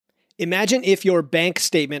Imagine if your bank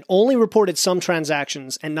statement only reported some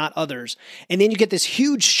transactions and not others, and then you get this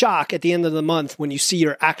huge shock at the end of the month when you see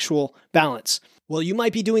your actual balance. Well, you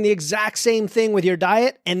might be doing the exact same thing with your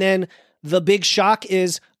diet, and then the big shock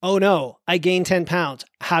is, oh no, I gained 10 pounds.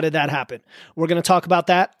 How did that happen? We're going to talk about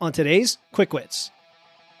that on today's Quick Wits.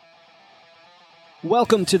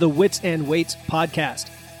 Welcome to the Wits and Weights podcast.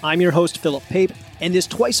 I'm your host, Philip Pape, and this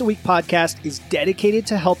twice-a-week podcast is dedicated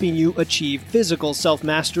to helping you achieve physical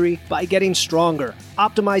self-mastery by getting stronger,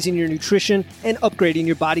 optimizing your nutrition, and upgrading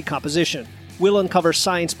your body composition. We'll uncover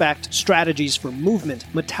science-backed strategies for movement,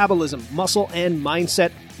 metabolism, muscle, and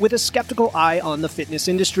mindset with a skeptical eye on the fitness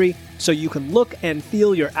industry so you can look and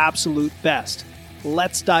feel your absolute best.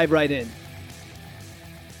 Let's dive right in.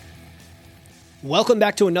 Welcome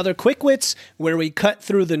back to another Quick Wits, where we cut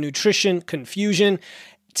through the nutrition confusion.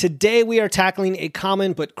 Today, we are tackling a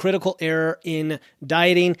common but critical error in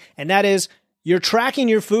dieting, and that is you're tracking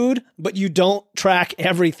your food, but you don't track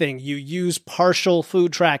everything. You use partial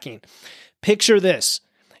food tracking. Picture this.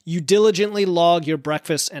 You diligently log your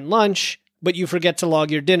breakfast and lunch, but you forget to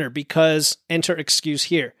log your dinner because, enter excuse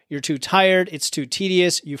here, you're too tired, it's too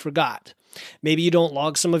tedious, you forgot. Maybe you don't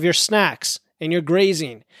log some of your snacks and you're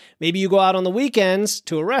grazing. Maybe you go out on the weekends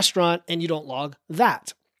to a restaurant and you don't log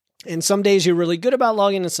that. And some days you're really good about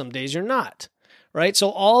logging and some days you're not, right?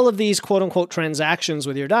 So all of these quote unquote transactions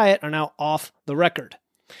with your diet are now off the record.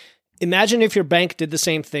 Imagine if your bank did the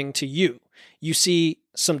same thing to you. You see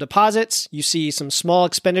some deposits, you see some small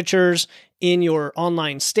expenditures in your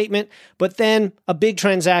online statement, but then a big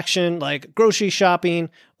transaction like grocery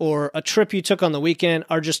shopping or a trip you took on the weekend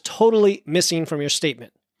are just totally missing from your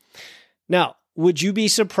statement. Now, would you be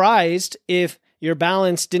surprised if your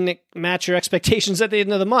balance didn't match your expectations at the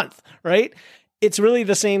end of the month, right? It's really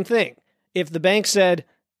the same thing. If the bank said,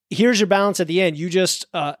 here's your balance at the end, you just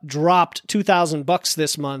dropped $2,000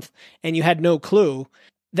 this month and you had no clue,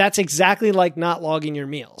 that's exactly like not logging your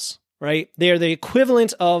meals, right? They are the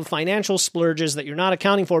equivalent of financial splurges that you're not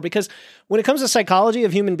accounting for, because when it comes to psychology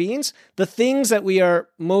of human beings, the things that we are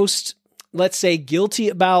most, let's say, guilty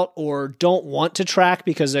about or don't want to track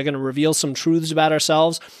because they're going to reveal some truths about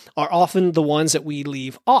ourselves are often the ones that we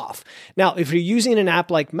leave off. Now, if you're using an app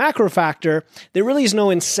like MacroFactor, there really is no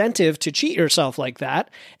incentive to cheat yourself like that,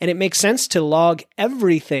 and it makes sense to log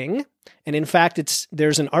everything. And in fact,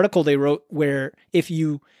 there's an article they wrote where if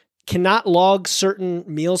you cannot log certain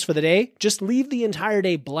meals for the day, just leave the entire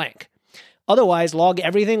day blank. Otherwise, log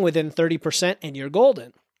everything within 30% and you're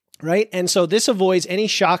golden. Right? And so this avoids any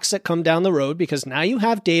shocks that come down the road because now you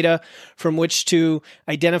have data from which to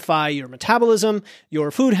identify your metabolism,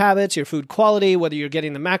 your food habits, your food quality, whether you're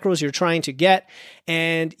getting the macros you're trying to get,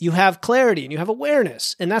 and you have clarity and you have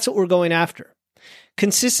awareness. And that's what we're going after.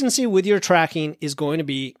 Consistency with your tracking is going to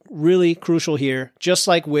be really crucial here, just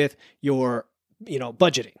like with your,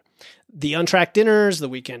 budgeting. The untracked dinners, the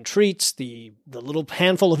weekend treats, the little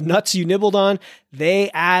handful of nuts you nibbled on, they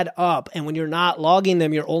add up. And when you're not logging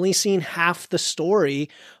them, you're only seeing half the story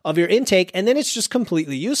of your intake. And then it's just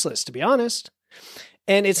completely useless, to be honest.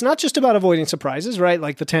 And it's not just about avoiding surprises, right?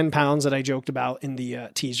 Like the 10 pounds that I joked about in the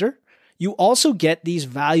teaser. You also get these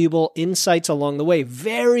valuable insights along the way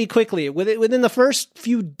very quickly. Within the first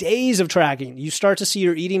few days of tracking, you start to see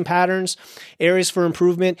your eating patterns, areas for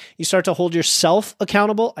improvement. You start to hold yourself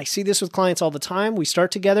accountable. I see this with clients all the time. We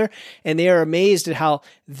start together and they are amazed at how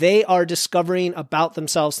they are discovering about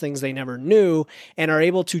themselves things they never knew and are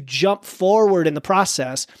able to jump forward in the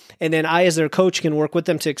process. And then I, as their coach, can work with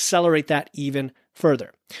them to accelerate that even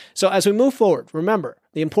further. So as we move forward, remember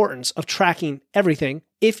the importance of tracking everything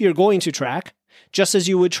if you're going to track, just as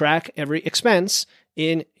you would track every expense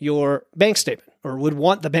in your bank statement or would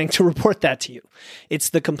want the bank to report that to you. It's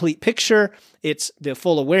the complete picture. It's the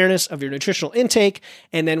full awareness of your nutritional intake.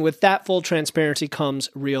 And then with that full transparency comes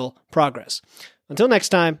real progress. Until next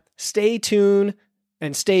time, stay tuned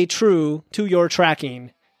and stay true to your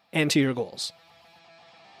tracking and to your goals.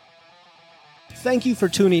 Thank you for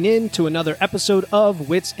tuning in to another episode of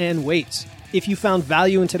Wits and Weights. If you found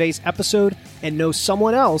value in today's episode and know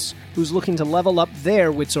someone else who's looking to level up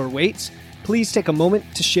their wits or weights, please take a moment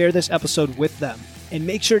to share this episode with them. And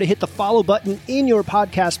make sure to hit the follow button in your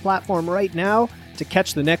podcast platform right now to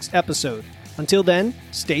catch the next episode. Until then,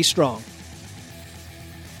 stay strong.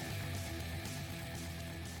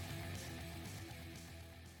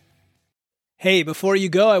 Hey, before you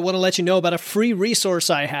go, I want to let you know about a free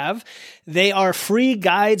resource I have. They are free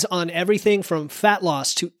guides on everything from fat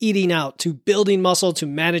loss to eating out to building muscle to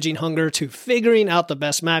managing hunger to figuring out the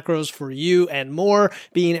best macros for you and more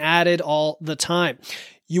being added all the time.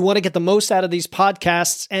 You want to get the most out of these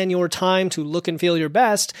podcasts and your time to look and feel your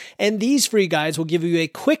best, and these free guides will give you a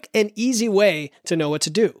quick and easy way to know what to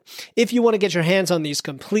do. If you want to get your hands on these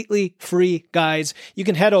completely free guides, you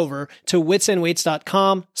can head over to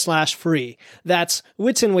witsandweights.com/free. That's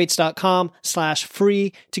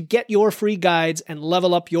witsandweights.com/free to get your free guides and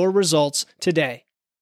level up your results today.